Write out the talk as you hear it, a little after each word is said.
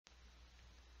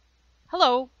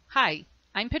Hello, hi,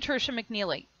 I'm Patricia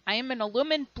McNeely. I am an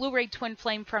illumined Blu-ray twin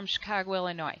flame from Chicago,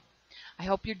 Illinois. I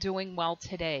hope you're doing well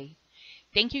today.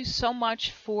 Thank you so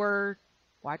much for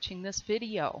watching this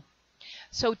video.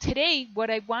 So today, what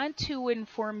I want to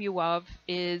inform you of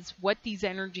is what these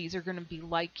energies are going to be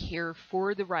like here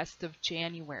for the rest of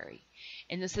January.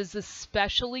 And this is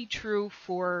especially true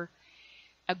for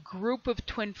a group of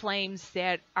twin flames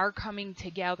that are coming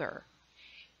together.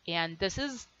 And this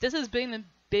has been a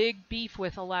big beef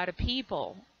with a lot of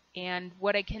people. And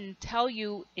what I can tell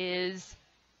you is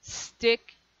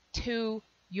stick to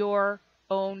your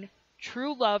own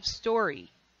true love story.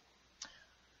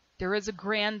 There is a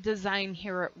grand design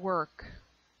here at work.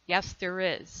 Yes, there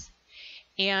is.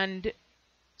 And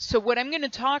so what I'm going to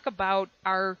talk about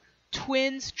are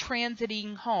twins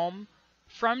transiting home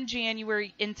from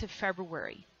January into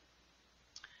February.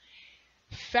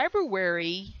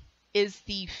 February is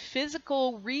the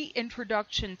physical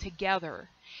reintroduction together.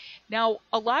 Now,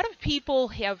 a lot of people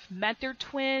have met their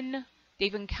twin,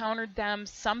 they've encountered them.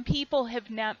 Some people have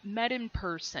not met in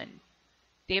person.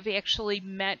 They've actually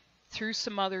met through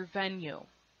some other venue.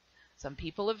 Some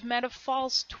people have met a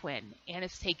false twin, and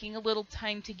it's taking a little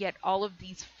time to get all of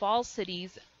these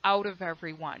falsities out of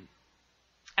everyone.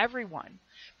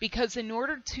 Because in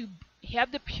order to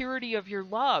have the purity of your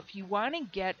love, you want to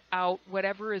get out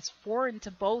whatever is foreign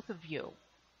to both of you.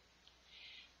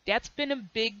 That's been a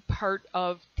big part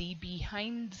of the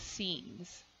behind the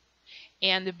scenes.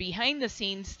 And the behind the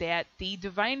scenes that the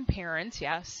divine parents,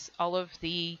 yes, all of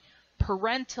the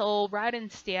parental rod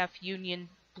and staff union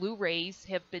Blu-rays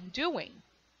have been doing.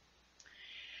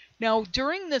 Now,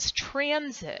 during this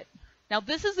transit, now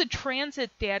this is a transit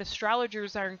that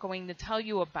astrologers aren't going to tell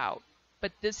you about,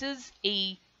 but this is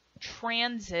a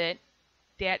transit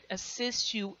that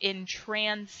assists you in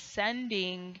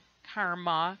transcending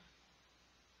karma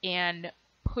and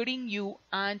putting you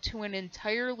onto an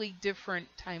entirely different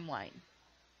timeline.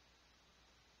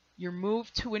 You're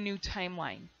moved to a new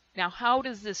timeline. Now, how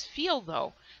does this feel,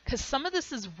 though? Because some of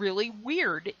this is really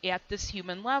weird at this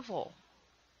human level.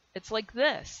 It's like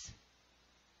this.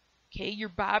 Okay, you're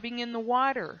bobbing in the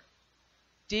water.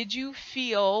 Did you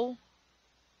feel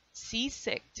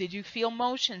seasick? Did you feel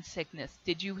motion sickness?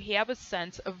 Did you have a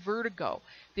sense of vertigo?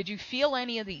 Did you feel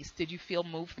any of these? Did you feel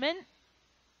movement?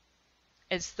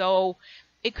 As though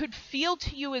it could feel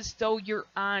to you as though you're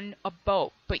on a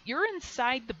boat, but you're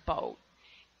inside the boat,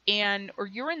 or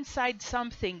you're inside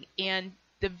something and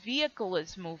the vehicle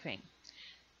is moving.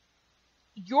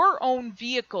 Your own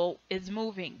vehicle is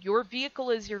moving. Your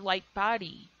vehicle is your light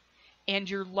body, and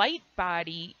your light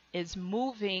body is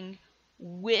moving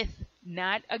with,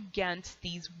 not against,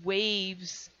 these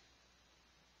waves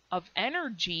of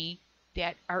energy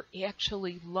that are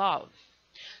actually love.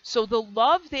 So the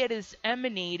love that is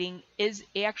emanating is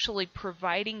actually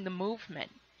providing the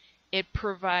movement. It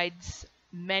provides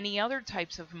many other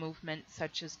types of movement,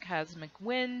 such as cosmic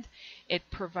wind. It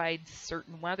provides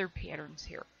certain weather patterns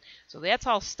here. So that's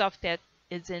all stuff that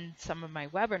is in some of my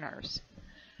webinars.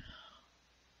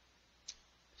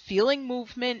 Feeling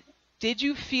movement. Did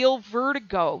you feel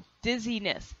vertigo,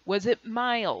 dizziness? Was it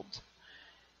mild?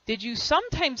 Did you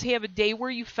sometimes have a day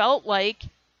where you felt like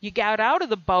you got out of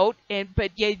the boat,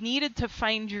 but you needed to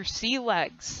find your sea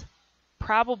legs?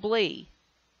 Probably.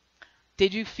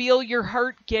 Did you feel your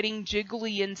heart getting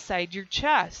jiggly inside your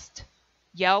chest?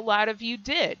 Yeah, a lot of you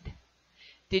did.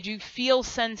 Did you feel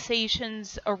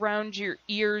sensations around your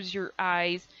ears, your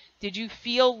eyes? Did you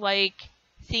feel like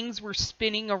things were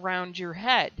spinning around your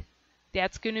head?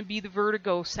 That's going to be the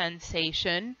vertigo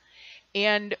sensation.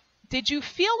 And did you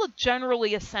feel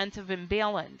generally a sense of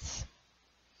imbalance?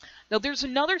 Now, there's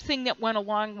another thing that went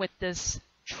along with this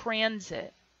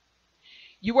transit.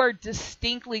 You are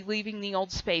distinctly leaving the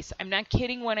old space. I'm not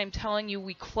kidding when I'm telling you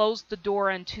we closed the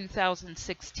door on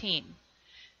 2016.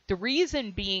 The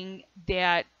reason being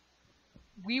that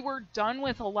we were done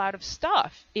with a lot of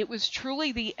stuff. It was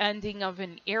truly the ending of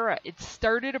an era. It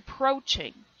started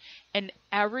approaching, and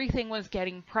everything was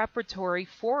getting preparatory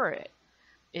for it.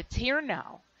 It's here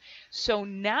now. So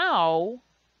now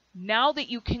that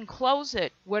you can close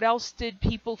it, what else did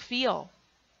people feel?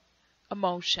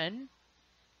 Emotion.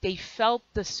 They felt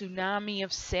the tsunami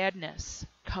of sadness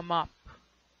come up.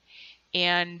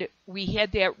 And we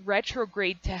had that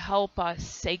retrograde to help us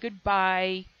say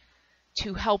goodbye,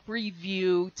 to help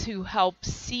review, to help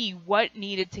see what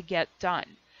needed to get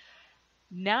done.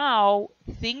 Now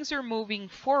things are moving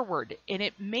forward, and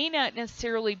it may not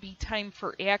necessarily be time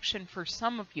for action for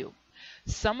some of you.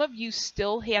 Some of you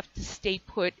still have to stay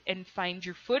put and find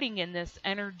your footing in this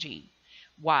energy.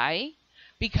 Why?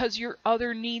 Because your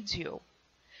other needs you.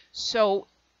 So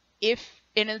if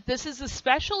and this is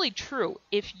especially true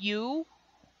if you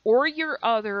or your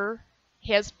other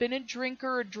has been a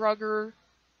drinker, a drugger,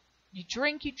 you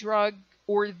drink, you drug,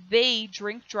 or they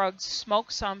drink drugs,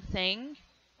 smoke something,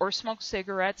 or smoke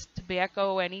cigarettes,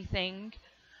 tobacco, anything.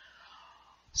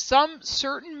 Some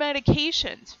certain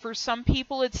medications, for some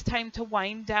people it's time to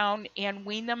wind down and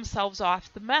wean themselves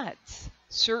off the meds.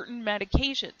 Certain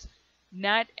medications.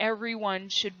 Not everyone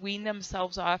should wean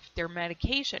themselves off their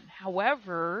medication.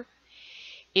 However,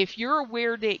 if you're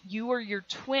aware that you or your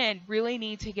twin really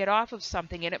need to get off of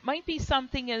something, and it might be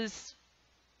something as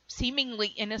seemingly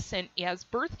innocent as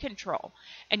birth control,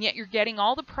 and yet you're getting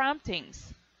all the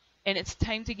promptings, and it's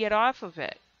time to get off of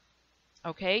it,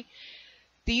 okay?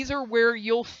 These are where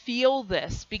you'll feel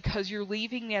this because you're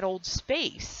leaving that old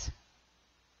space.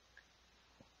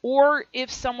 Or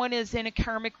if someone is in a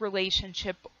karmic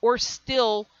relationship, or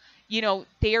still, you know,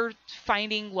 they're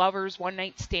finding lovers,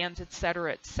 one-night stands,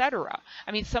 etc., etc.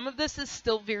 I mean, some of this is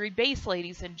still very base,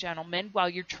 ladies and gentlemen, while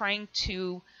you're trying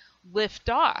to lift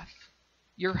off.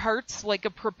 Your heart's like a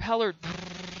propeller.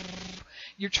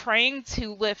 You're trying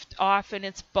to lift off, and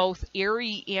it's both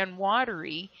airy and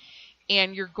watery,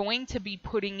 and you're going to be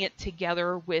putting it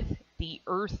together with the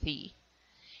earthy.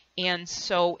 And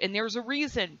so, and there's a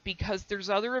reason, because there's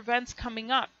other events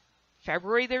coming up.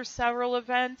 February, there's several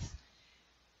events.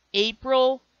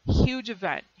 April, huge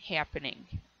event happening.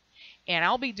 And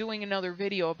I'll be doing another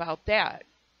video about that.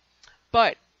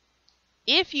 But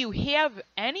if you have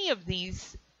any of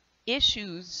these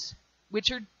issues,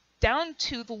 which are down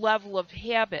to the level of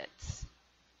habits,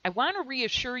 I want to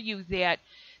reassure you that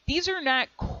these are not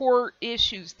core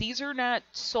issues. These are not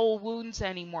soul wounds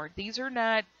anymore. These are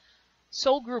not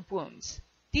soul group wounds.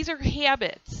 These are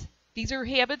habits. These are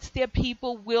habits that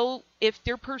people will, if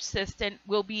they're persistent,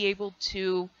 will be able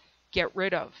to get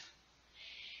rid of.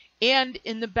 And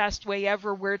in the best way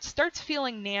ever, where it starts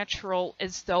feeling natural,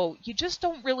 as though you just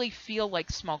don't really feel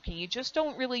like smoking. You just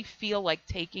don't really feel like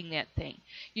taking that thing.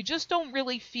 You just don't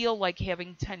really feel like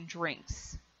having 10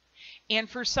 drinks. And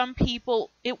for some people,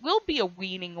 it will be a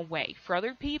weaning away. For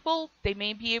other people, they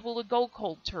may be able to go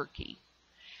cold turkey.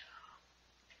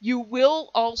 You will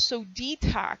also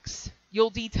detox.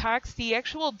 You'll detox the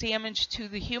actual damage to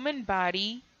the human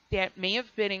body that may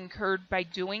have been incurred by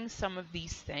doing some of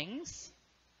these things.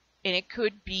 And it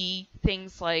could be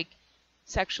things like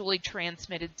sexually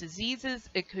transmitted diseases.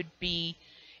 It could be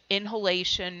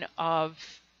inhalation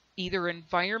of either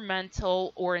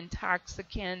environmental or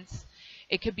intoxicants.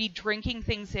 It could be drinking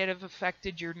things that have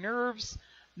affected your nerves.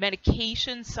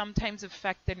 Medications sometimes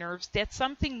affect the nerves. That's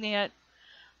something that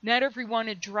not everyone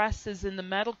addresses in the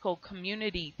medical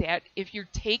community, that if you're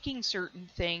taking certain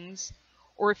things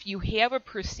or if you have a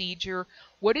procedure,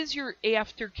 what is your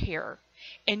aftercare?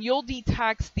 And you'll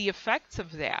detox the effects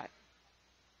of that.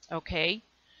 Okay?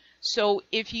 So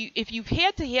if you've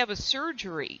had to have a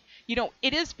surgery, you know,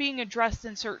 it is being addressed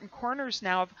in certain corners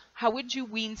now of how would you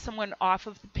wean someone off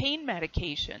of the pain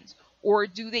medications? Or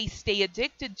do they stay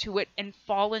addicted to it and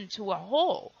fall into a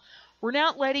hole? We're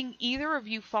not letting either of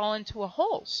you fall into a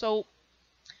hole. So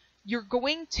you're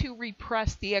going to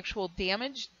repress the actual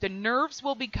damage. The nerves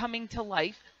will be coming to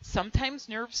life. Sometimes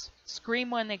nerves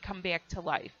scream when they come back to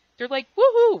life. They're like,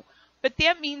 woohoo! But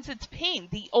that means it's pain.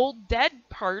 The old dead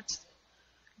parts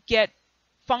get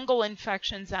fungal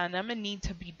infections on them and need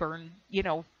to be burned, you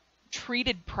know,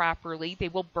 treated properly. They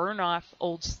will burn off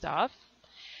old stuff.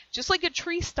 Just like a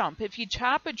tree stump. If you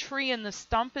chop a tree and the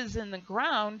stump is in the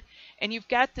ground and you've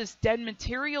got this dead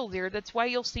material there, that's why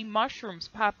you'll see mushrooms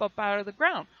pop up out of the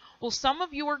ground. Well, some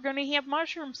of you are going to have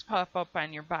mushrooms pop up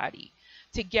on your body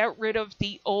to get rid of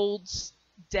the old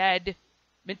dead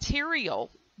material,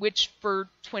 which for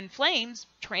twin flames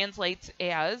translates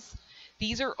as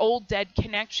these are old dead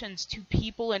connections to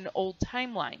people in old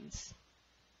timelines.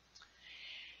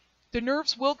 The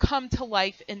nerves will come to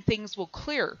life and things will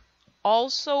clear.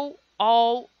 Also,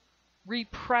 all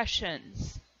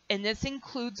repressions, and this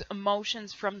includes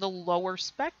emotions from the lower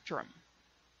spectrum.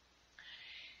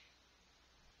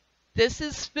 This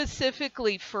is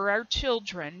specifically for our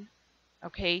children,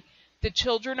 okay, the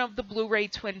children of the Blu-ray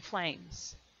twin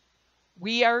flames.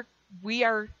 We are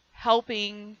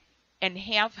helping and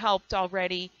have helped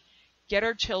already get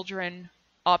our children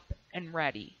up and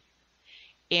ready.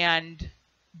 And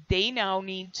they now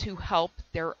need to help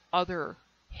their other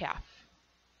half.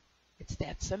 It's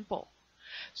that simple.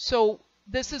 So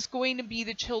this is going to be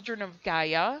the children of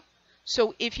Gaia.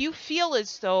 So if you feel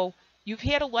as though you've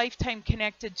had a lifetime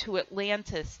connected to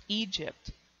Atlantis,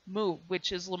 Egypt, Mu,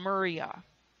 which is Lemuria,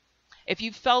 if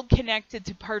you felt connected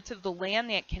to parts of the land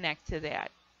that connect to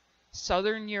that,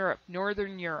 Southern Europe,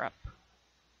 Northern Europe,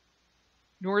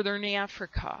 Northern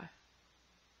Africa,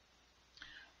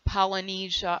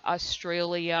 Polynesia,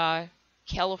 Australia,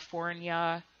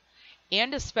 California,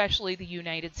 and especially the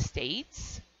United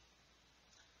States.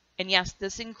 And yes,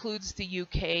 this includes the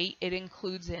UK, it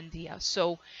includes India.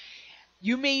 So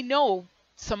you may know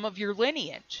some of your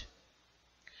lineage.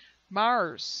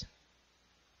 Mars.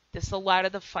 This is a lot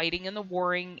of the fighting and the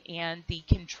warring and the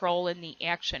control and the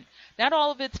action. Not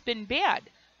all of it's been bad.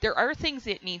 There are things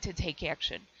that need to take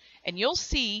action. And you'll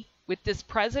see with this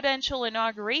presidential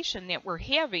inauguration that we're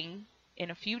having in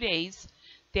a few days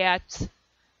that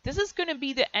this is going to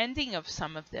be the ending of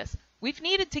some of this. We've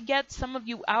needed to get some of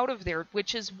you out of there,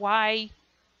 which is why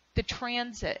the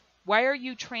transit. Why are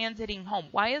you transiting home?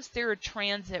 Why is there a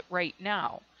transit right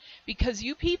now? Because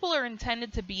you people are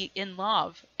intended to be in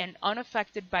love and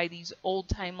unaffected by these old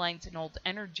timelines and old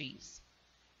energies.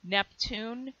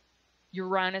 Neptune,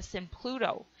 Uranus, and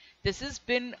Pluto. This has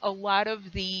been a lot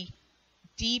of the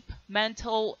deep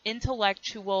mental,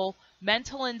 intellectual,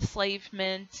 mental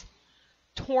enslavement,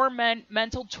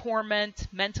 mental torment,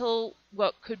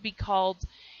 what could be called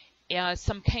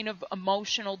some kind of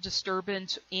emotional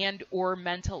disturbance and or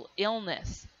mental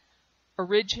illness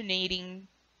originating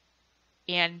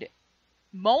and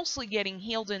mostly getting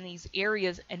healed in these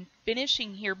areas and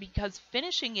finishing here, because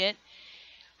finishing it,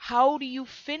 how do you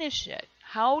finish it?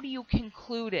 How do you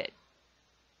conclude it?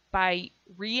 By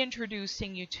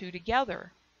reintroducing you two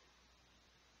together.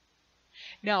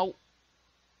 Now,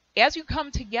 as you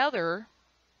come together,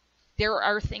 there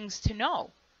are things to know.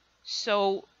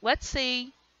 So let's say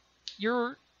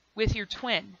you're with your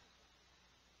twin,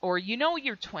 or you know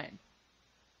your twin,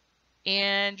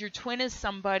 and your twin is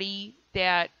somebody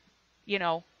that, you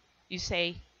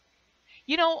say,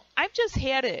 I've just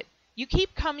had it. You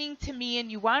keep coming to me and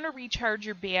you want to recharge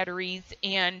your batteries,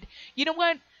 and you know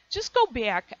what? Just go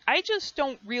back. I just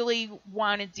don't really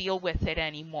want to deal with it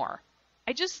anymore.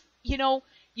 I just,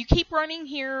 you keep running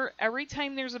here every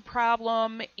time there's a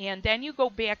problem, and then you go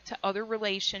back to other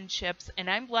relationships, and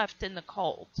I'm left in the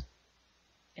cold.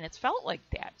 And it's felt like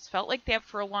that. It's felt like that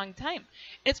for a long time.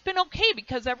 It's been okay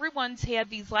because everyone's had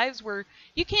these lives where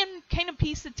you can kind of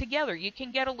piece it together. You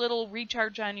can get a little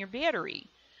recharge on your battery.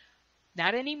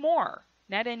 Not anymore.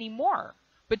 Not anymore.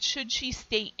 But should she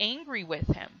stay angry with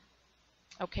him?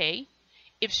 Okay?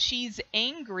 If she's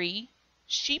angry,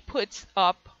 she puts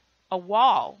up a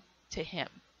wall to him.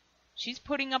 She's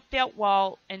putting up that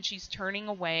wall and she's turning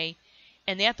away,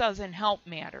 and that doesn't help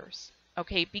matters.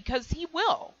 Okay? Because he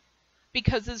will.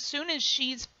 Because as soon as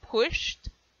she's pushed,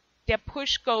 that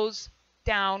push goes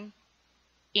down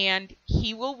and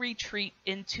he will retreat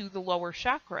into the lower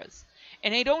chakras.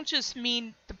 And I don't just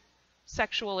mean the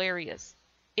sexual areas.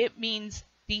 It means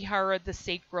the hara, the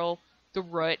sacral, the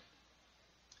root,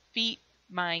 feet,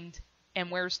 mind, and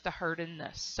where's the heart in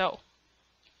this? So,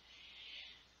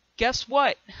 guess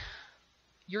what?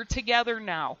 You're together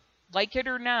now. Like it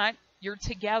or not, you're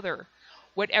together.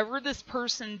 Whatever this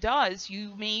person does,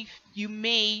 you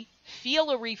may feel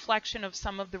a reflection of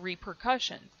some of the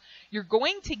repercussions. You're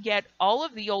going to get all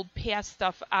of the old past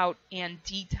stuff out and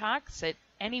detox it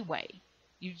anyway.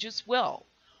 You just will.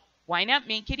 Why not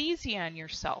make it easy on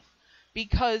yourself?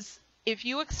 Because if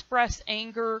you express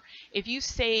anger, if you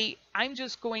say, I'm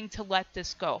just going to let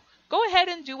this go ahead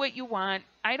and do what you want.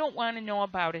 I don't want to know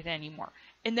about it anymore.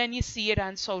 And then you see it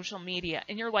on social media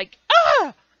and you're like,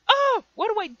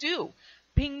 what do I do?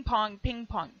 Ping pong, ping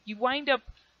pong. You wind up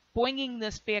boinging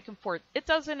this back and forth.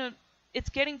 It's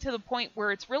getting to the point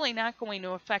where it's really not going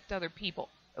to affect other people.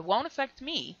 It won't affect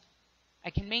me. I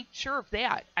can make sure of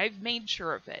that. I've made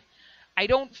sure of it. I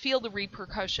don't feel the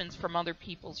repercussions from other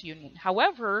people's union.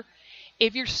 However,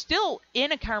 if you're still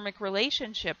in a karmic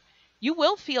relationship, you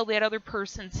will feel that other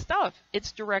person's stuff.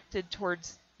 It's directed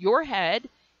towards your head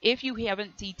if you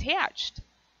haven't detached.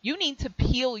 You need to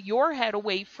peel your head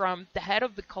away from the head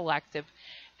of the collective.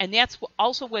 And that's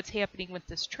also what's happening with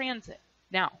this transit.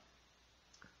 Now,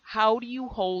 how do you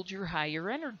hold your higher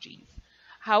energies?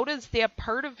 How does that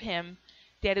part of him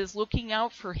that is looking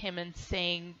out for him and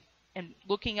saying, and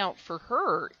looking out for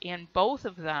her and both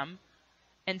of them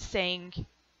and saying,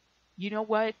 you know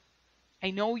what? I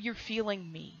know you're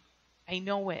feeling me. I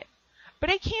know it. But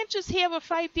I can't just have a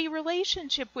 5D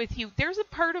relationship with you. There's a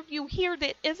part of you here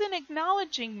that isn't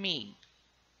acknowledging me.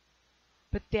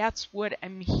 But that's what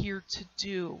I'm here to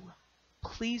do.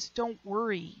 Please don't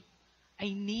worry.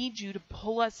 I need you to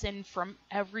pull us in from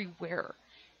everywhere.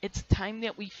 It's time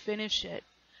that we finish it.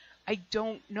 I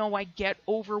don't know. I get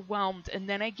overwhelmed and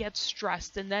then I get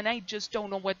stressed and then I just don't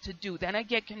know what to do. Then I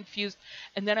get confused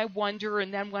and then I wonder.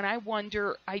 And then when I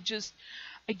wonder, I just,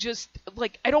 I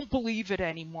don't believe it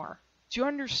anymore. Do you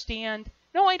understand?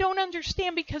 No, I don't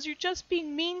understand because you're just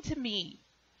being mean to me.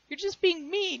 You're just being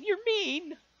mean. You're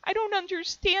mean. I don't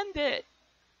understand it.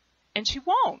 And she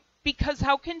won't, because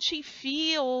how can she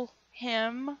feel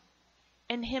him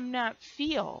and him not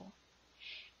feel?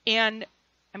 And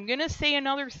I'm going to say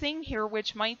another thing here,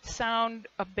 which might sound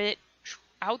a bit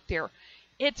out there.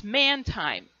 It's man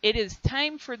time. It is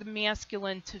time for the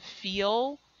masculine to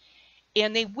feel,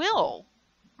 and they will.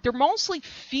 They're mostly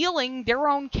feeling their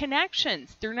own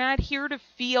connections. They're not here to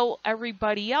feel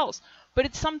everybody else. But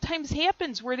it sometimes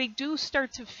happens where they do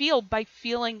start to feel by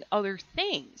feeling other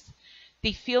things.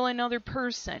 They feel another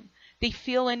person. They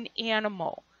feel an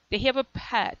animal. They have a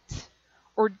pet.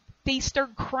 Or they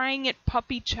start crying at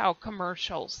puppy chow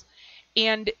commercials.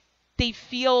 And they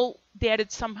feel that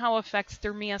it somehow affects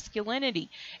their masculinity.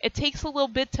 It takes a little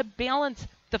bit to balance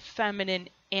the feminine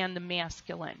and the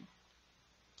masculine.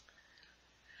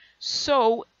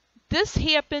 So this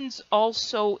happens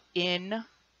also in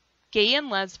gay and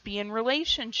lesbian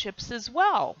relationships as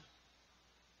well.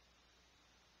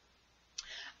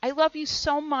 I love you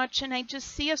so much, and I just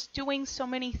see us doing so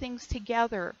many things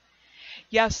together.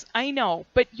 Yes, I know,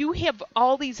 but you have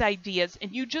all these ideas,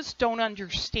 and you just don't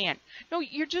understand. No,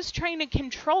 you're just trying to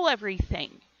control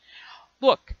everything.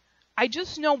 Look, I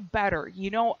just know better.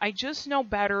 I just know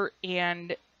better,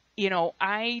 and,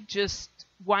 I just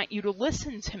want you to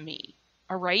listen to me,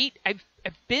 all right? I've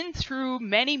been through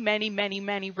many, many, many,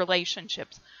 many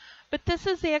relationships, but this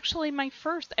is actually my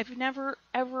first. I've never,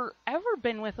 ever, ever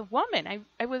been with a woman.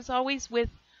 I was always with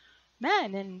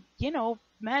men, and,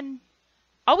 men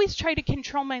always try to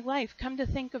control my life. Come to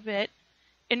think of it,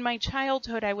 in my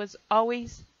childhood, I was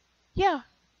always,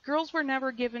 girls were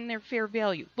never given their fair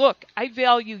value. Look, I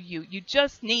value you. You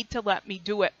just need to let me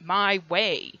do it my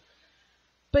way.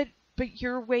 But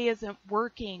your way isn't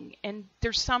working, and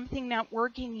there's something not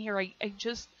working here. I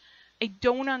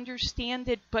don't understand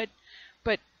it, but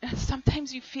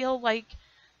sometimes you feel like,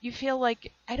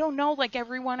 I don't know, like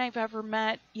everyone I've ever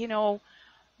met,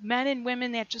 men and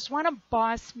women that just want to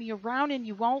boss me around, and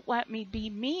you won't let me be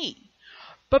me.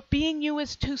 But being you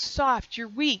is too soft. You're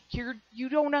weak. You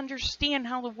don't understand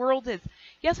how the world is.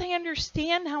 Yes, I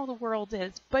understand how the world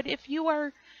is, but if you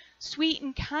are sweet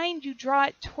and kind, you draw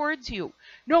it towards you.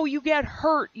 No, you get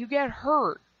hurt. You get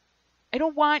hurt. I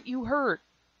don't want you hurt.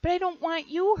 But I don't want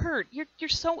you hurt. You're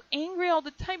so angry all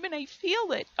the time, and I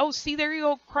feel it. Oh, see, there you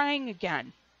go, crying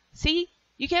again. See?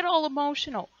 You get all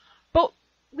emotional. But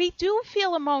we do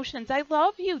feel emotions. I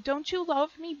love you. Don't you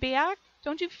love me back?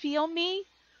 Don't you feel me?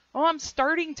 Oh, I'm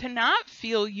starting to not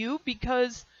feel you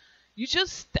because you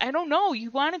just, I don't know,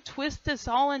 you want to twist this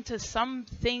all into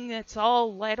something that's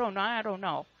all, I don't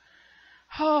know.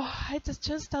 Oh, it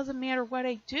just doesn't matter what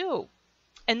I do.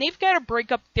 And they've got to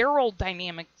break up their old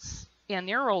dynamics and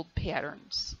their old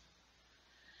patterns.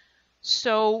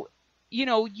 So,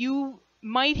 you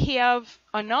might have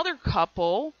another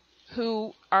couple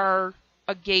who are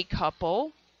a gay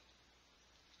couple.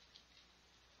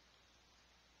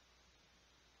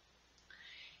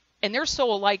 And they're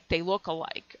so alike, they look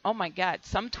alike. Oh my God,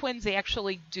 some twins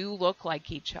actually do look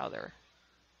like each other.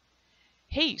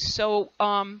 Hey, so,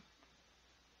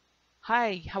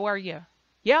 hi, how are you?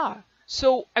 Yeah,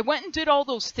 so I went and did all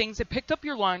those things. I picked up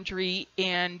your laundry,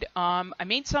 and I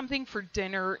made something for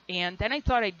dinner, and then I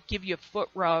thought I'd give you a foot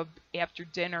rub after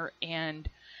dinner, and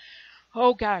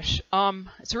oh gosh,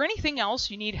 is there anything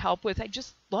else you need help with? I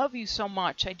just love you so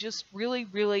much. I just really,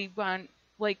 really want,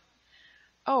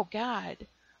 oh God,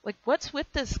 what's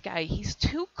with this guy? He's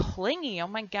too clingy. Oh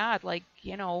my God, I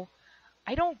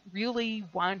don't really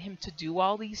want him to do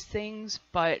all these things,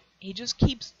 but he just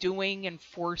keeps doing and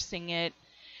forcing it.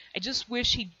 I just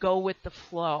wish he'd go with the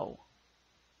flow.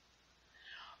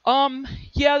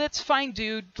 Yeah, that's fine,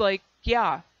 dude.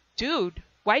 Dude,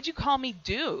 why'd you call me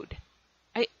dude?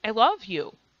 I love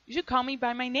you. You should call me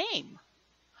by my name.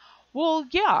 Well,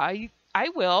 yeah, I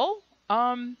will.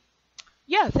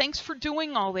 Yeah, thanks for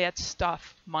doing all that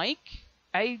stuff, Mike.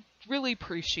 I really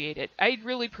appreciate it.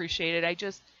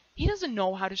 He doesn't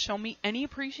know how to show me any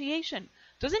appreciation.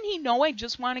 Doesn't he know I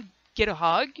just want to get a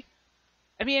hug?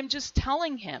 I mean, I'm just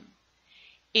telling him.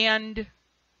 And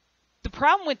the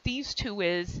problem with these two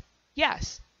is,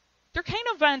 yes, they're kind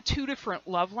of on two different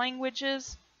love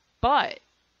languages, but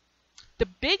the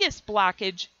biggest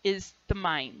blockage is the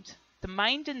mind. The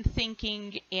mind and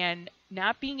thinking and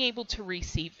not being able to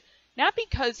receive. Not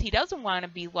because he doesn't want to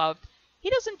be loved.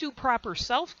 He doesn't do proper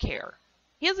self-care.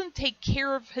 He doesn't take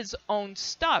care of his own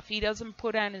stuff. He doesn't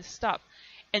put on his stuff.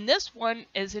 And this one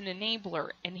is an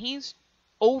enabler, and he's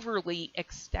overly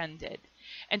extended.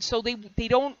 And so they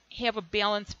don't have a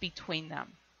balance between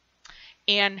them.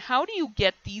 And how do you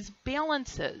get these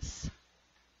balances?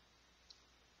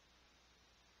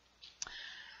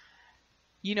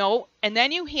 And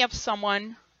then you have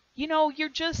someone,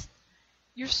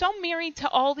 you're so married to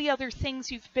all the other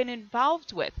things you've been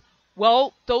involved with.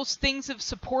 Well, those things have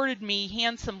supported me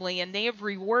handsomely, and they have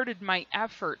rewarded my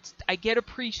efforts. I get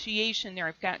appreciation there.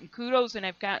 I've gotten kudos, and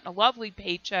I've gotten a lovely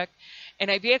paycheck, and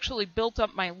I've actually built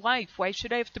up my life. Why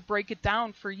should I have to break it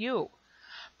down for you?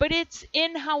 But it's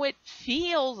in how it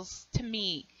feels to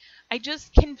me. I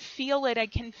just can feel it. I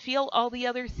can feel all the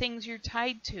other things you're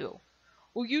tied to.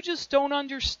 Well, you just don't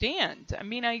understand. I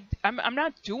mean, I'm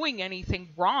not doing anything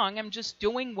wrong. I'm just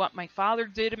doing what my father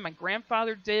did and my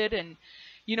grandfather did, and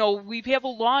we have a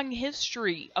long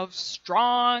history of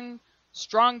strong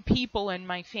people in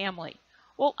my family.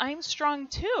 Well, I'm strong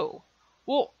too.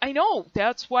 Well, I know,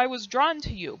 that's why I was drawn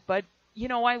to you, but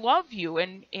I love you,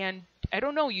 and I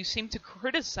don't know, you seem to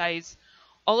criticize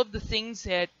all of the things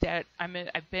that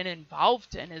I've been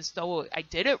involved in as though I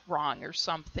did it wrong or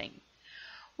something.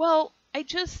 Well, I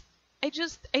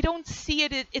don't see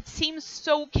it. It seems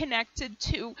so connected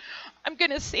to, I'm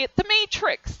going to say it, the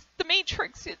Matrix. The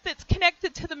Matrix, it's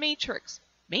connected to the Matrix.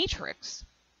 Matrix?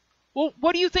 Well,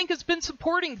 what do you think has been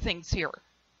supporting things here?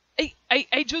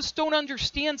 I just don't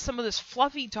understand some of this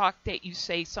fluffy talk that you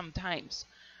say sometimes.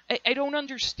 I don't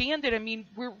understand it. I mean,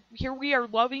 we are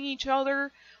loving each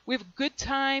other. We have a good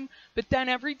time. But then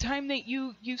every time that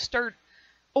you start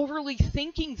overly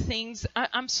thinking things,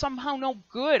 I'm somehow no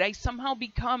good. I somehow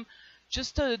become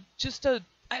just a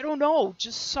I don't know,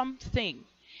 just something.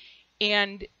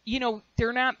 And,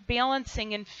 they're not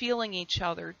balancing and feeling each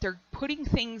other. They're putting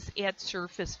things at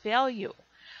surface value.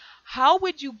 How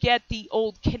would you get the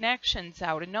old connections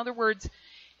out? In other words,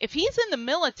 if he's in the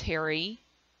military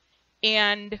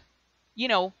and,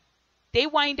 they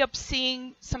wind up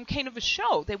seeing some kind of a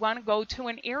show, they want to go to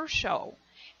an air show,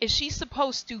 is she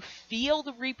supposed to feel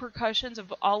the repercussions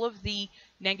of all of the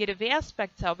negative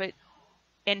aspects of it?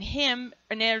 And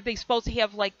are they supposed to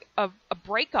have like a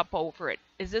breakup over it?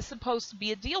 Is this supposed to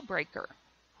be a deal breaker?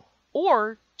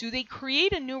 Or do they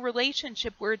create a new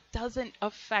relationship where it doesn't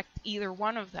affect either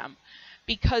one of them?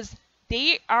 Because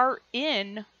they are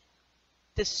in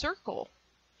the circle.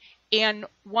 And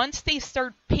once they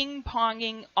start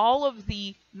ping-ponging all of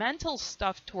the mental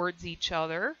stuff towards each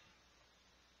other,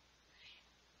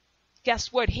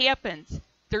 guess what happens?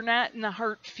 They're not in the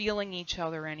heart feeling each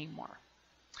other anymore.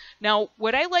 Now,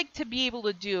 what I like to be able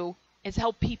to do is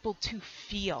help people to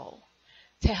feel,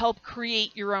 to help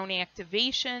create your own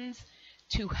activations,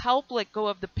 to help let go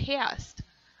of the past.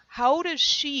 How does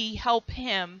she help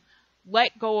him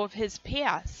let go of his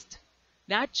past?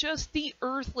 Not just the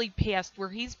earthly past where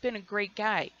he's been a great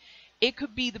guy. It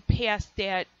could be the past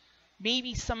that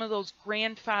maybe some of those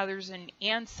grandfathers and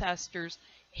ancestors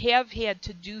have had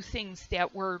to do things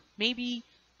that were maybe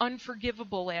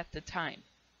unforgivable at the time.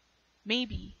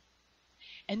 Maybe.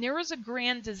 And there is a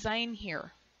grand design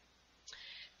here.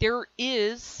 There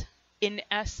is, in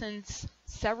essence,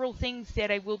 several things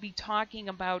that I will be talking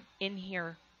about in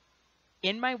here.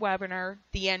 In my webinar,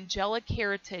 the angelic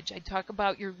heritage. I talk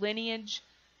about your lineage,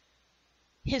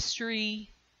 history,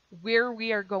 where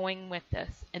we are going with this.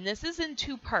 And this is in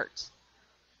 2 parts.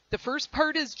 The first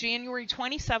part is January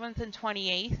 27th and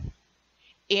 28th.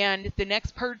 And the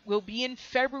next part will be in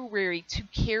February to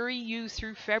carry you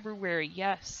through February.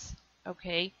 Yes.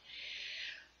 Okay.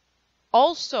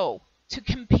 Also, to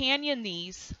companion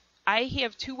these, I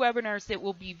have 2 webinars that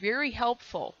will be very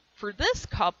helpful. For this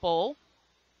couple,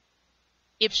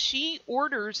 if she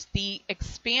orders the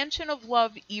expansion of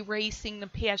love, erasing the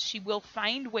past, she will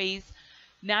find ways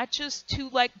not just to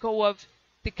let go of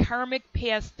the karmic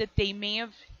past that they may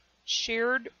have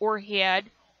shared or had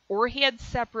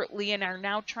separately and are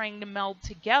now trying to meld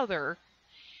together.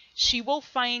 She will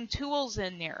find tools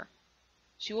in there.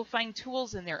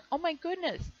 Oh my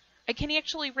goodness, I can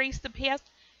actually erase the past?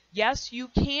 Yes, you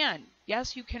can.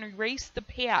 Yes, you can erase the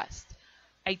past.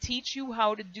 I teach you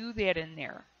how to do that in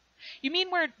there. You mean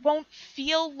where it won't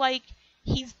feel like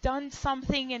he's done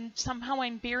something and somehow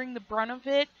I'm bearing the brunt of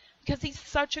it? Because he's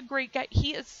such a great guy.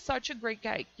 He is such a great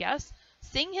guy. Yes,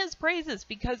 sing his praises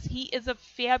because he is a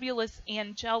fabulous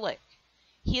angelic.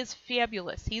 He is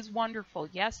fabulous. He's wonderful.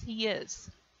 Yes, he is.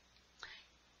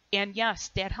 And yes,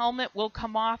 that helmet will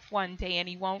come off one day and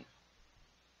he won't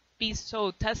be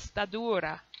so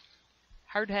testadura.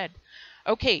 Hard head.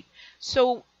 Okay,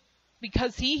 so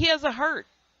because he has a heart,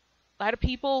 a lot of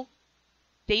people,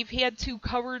 they've had to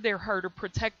cover their heart or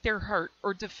protect their heart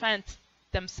or defend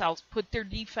themselves, put their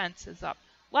defenses up.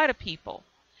 A lot of people.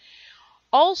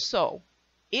 Also,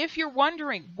 if you're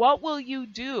wondering, what will you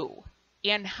do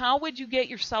and how would you get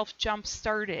yourself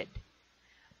jump-started?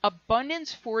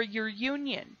 Abundance for your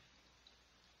union.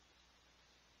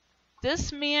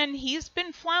 this man, he's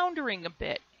been floundering a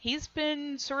bit. He's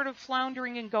been sort of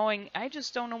floundering and going, I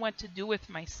just don't know what to do with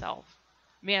myself.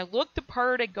 I mean, I look the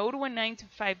part, I go to a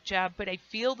 9-to-5 job, but I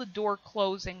feel the door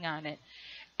closing on it.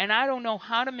 And I don't know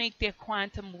how to make that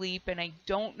quantum leap, and I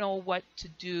don't know what to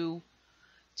do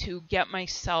to get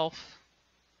myself.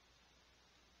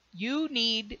 You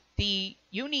need the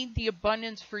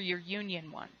abundance for your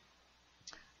union one.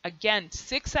 Again,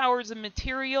 6 hours of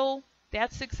material.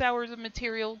 That's 6 hours of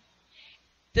material.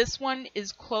 This one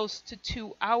is close to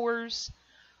 2 hours.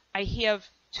 I have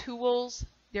tools.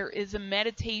 There is a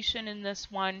meditation in this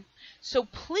one. So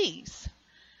please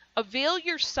avail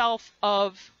yourself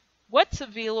of what's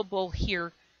available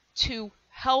here to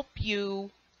help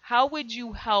you. How would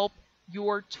you help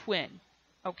your twin?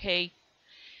 Okay?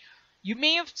 You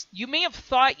may have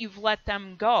thought you've let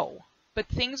them go, but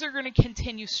things are going to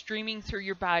continue streaming through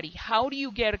your body. How do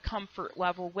you get a comfort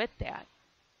level with that?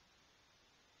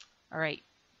 All right.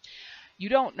 You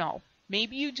don't know.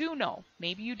 Maybe you do know.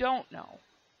 Maybe you don't know.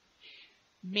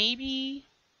 Maybe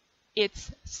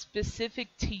it's specific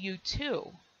to you too.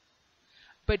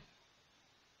 But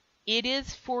it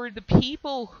is for the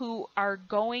people who are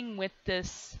going with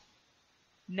this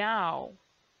now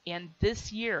and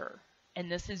this year. And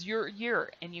this is your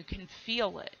year, and you can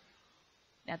feel it.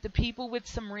 Not the people with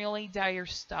some really dire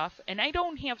stuff. And I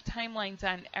don't have timelines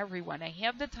on everyone. I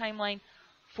have the timeline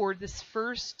for this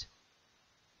first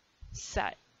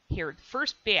set here, the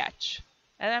first batch.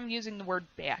 And I'm using the word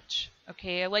batch.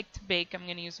 Okay, I like to bake. I'm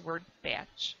going to use the word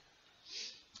batch.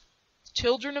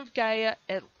 Children of Gaia,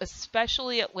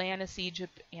 especially Atlantis,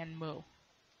 Egypt, and Mu.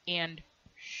 And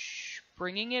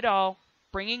bringing it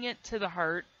to the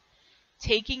heart.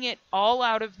 Taking it all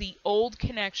out of the old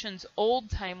connections, old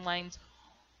timelines,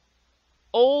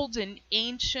 old and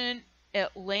ancient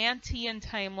Atlantean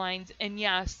timelines. And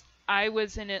yes, I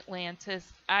was in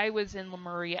Atlantis. I was in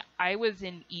Lemuria. I was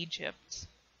in Egypt.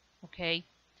 Okay?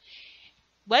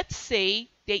 Let's say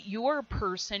that you're a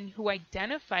person who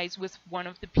identifies with one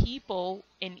of the people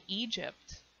in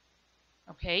Egypt.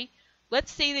 Okay?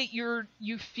 Let's say that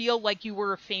you feel like you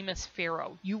were a famous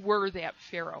pharaoh. You were that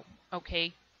pharaoh.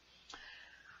 Okay?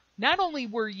 Not only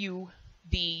were you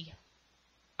the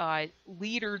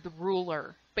leader, the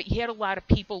ruler, but you had a lot of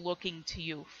people looking to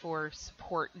you for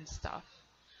support and stuff.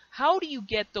 How do you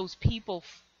get those people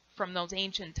from those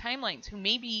ancient timelines who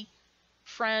may be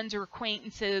friends or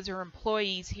acquaintances or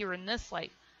employees here in this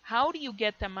life? How do you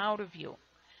get them out of you?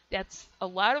 That's a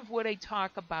lot of what I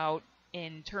talk about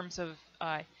in terms of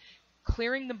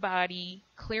clearing the body,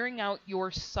 clearing out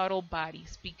your subtle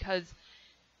bodies, because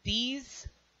these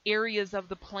areas of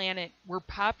the planet were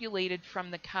populated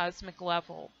from the cosmic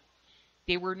level.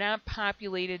 They were not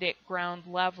populated at ground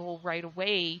level right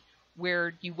away,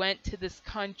 where you went to this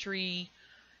country,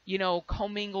 you know,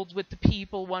 commingled with the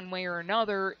people one way or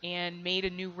another and made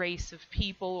a new race of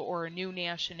people or a new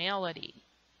nationality.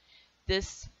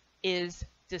 This is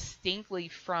distinctly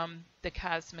from the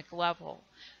cosmic level.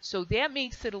 So that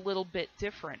makes it a little bit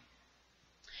different.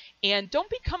 And don't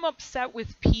become upset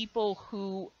with people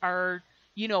who are,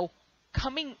 you know,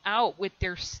 coming out with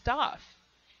their stuff.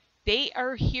 They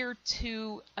are here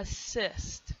to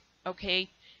assist, okay?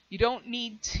 You don't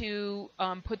need to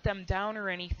put them down or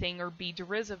anything or be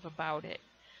derisive about it.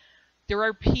 There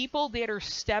are people that are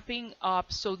stepping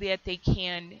up so that they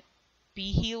can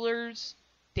be healers.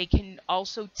 They can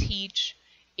also teach,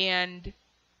 and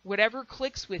whatever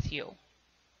clicks with you.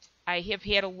 I have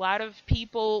had a lot of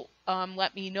people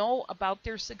let me know about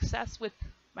their success with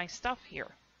my stuff here.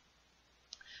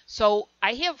 So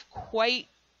I have quite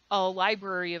a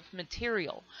library of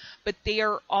material, but they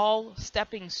are all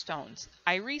stepping stones.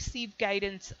 I receive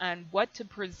guidance on what to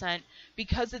present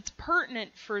because it's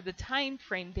pertinent for the time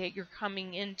frame that you're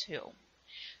coming into.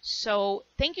 So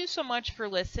thank you so much for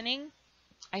listening.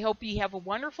 I hope you have a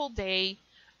wonderful day.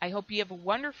 I hope you have a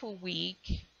wonderful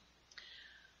week.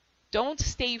 Don't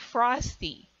stay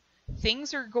frosty.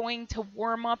 Things are going to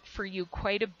warm up for you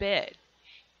quite a bit.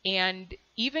 And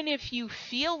even if you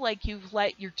feel like you've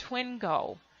let your twin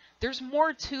go, there's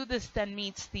more to this than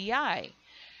meets the eye.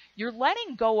 You're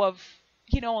letting go of,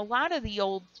 you know, a lot of the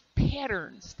old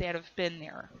patterns that have been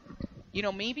there. You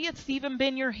know, maybe it's even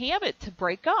been your habit to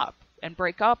break up and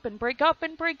break up and break up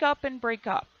and break up and break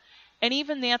up. And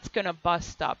even that's going to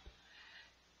bust up.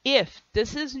 If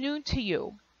this is new to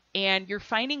you and you're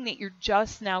finding that you're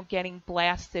just now getting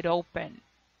blasted open,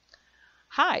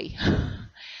 hi.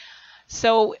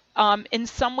 So in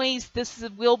some ways this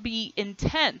will be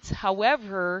intense.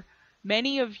 However,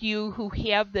 many of you who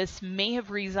have this may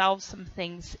have resolved some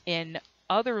things in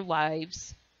other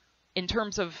lives in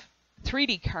terms of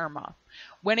 3D karma.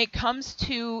 When it comes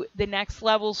to the next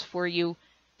levels for you,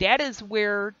 that is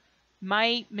where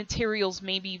my materials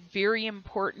may be very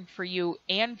important for you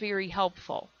and very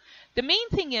helpful. The main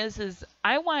thing is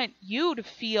I want you to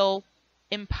feel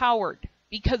empowered,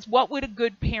 because what would a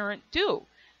good parent do?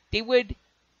 They would,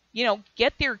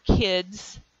 get their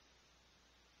kids,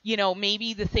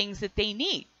 maybe the things that they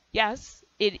need. Yes,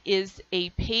 it is a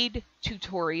paid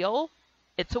tutorial.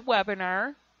 It's a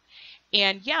webinar.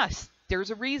 And yes,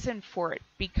 there's a reason for it,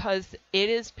 because it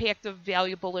is packed of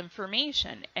valuable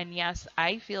information. And yes,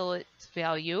 I feel its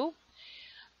value.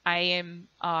 I am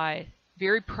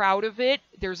very proud of it.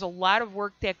 There's a lot of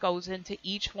work that goes into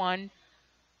each one.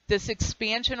 This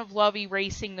expansion of love,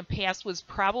 erasing the past, was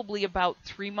probably about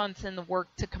 3 months in the work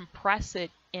to compress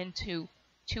it into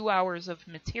 2 hours of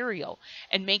material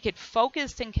and make it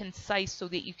focused and concise so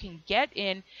that you can get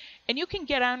in and you can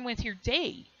get on with your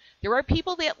day. There are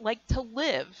people that like to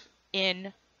live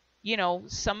in,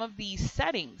 some of these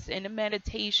settings, in a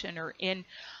meditation or in...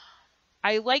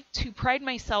 I like to pride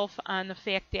myself on the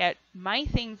fact that my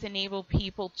things enable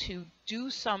people to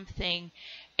do something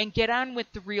and get on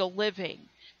with the real living,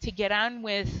 to get on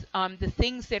with the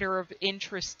things that are of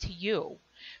interest to you,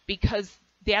 because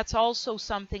that's also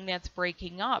something that's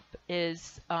breaking up,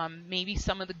 is maybe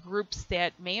some of the groups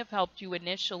that may have helped you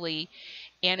initially,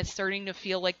 and it's starting to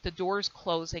feel like the door's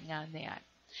closing on that.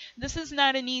 This is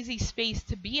not an easy space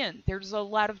to be in. There's a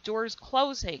lot of doors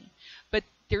closing, but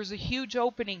there's a huge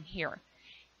opening here,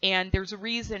 and there's a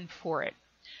reason for it.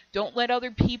 Don't let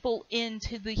other people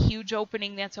into the huge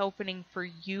opening that's opening for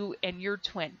you and your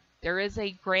twin. There is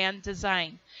a grand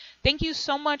design. Thank you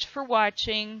so much for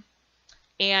watching.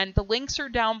 And the links are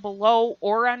down below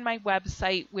or on my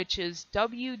website, which is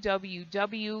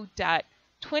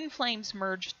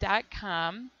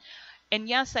www.twinflamesmerge.com. And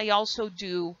yes, I also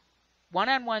do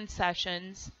one-on-one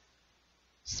sessions,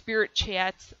 spirit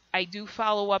chats. I do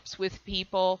follow-ups with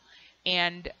people.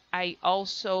 And I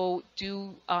also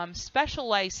do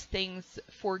specialized things.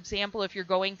 For example, if you're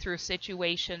going through a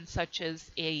situation such as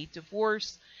a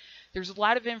divorce, there's a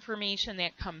lot of information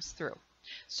that comes through.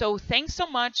 So thanks so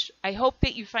much. I hope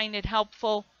that you find it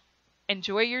helpful.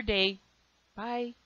 Enjoy your day. Bye.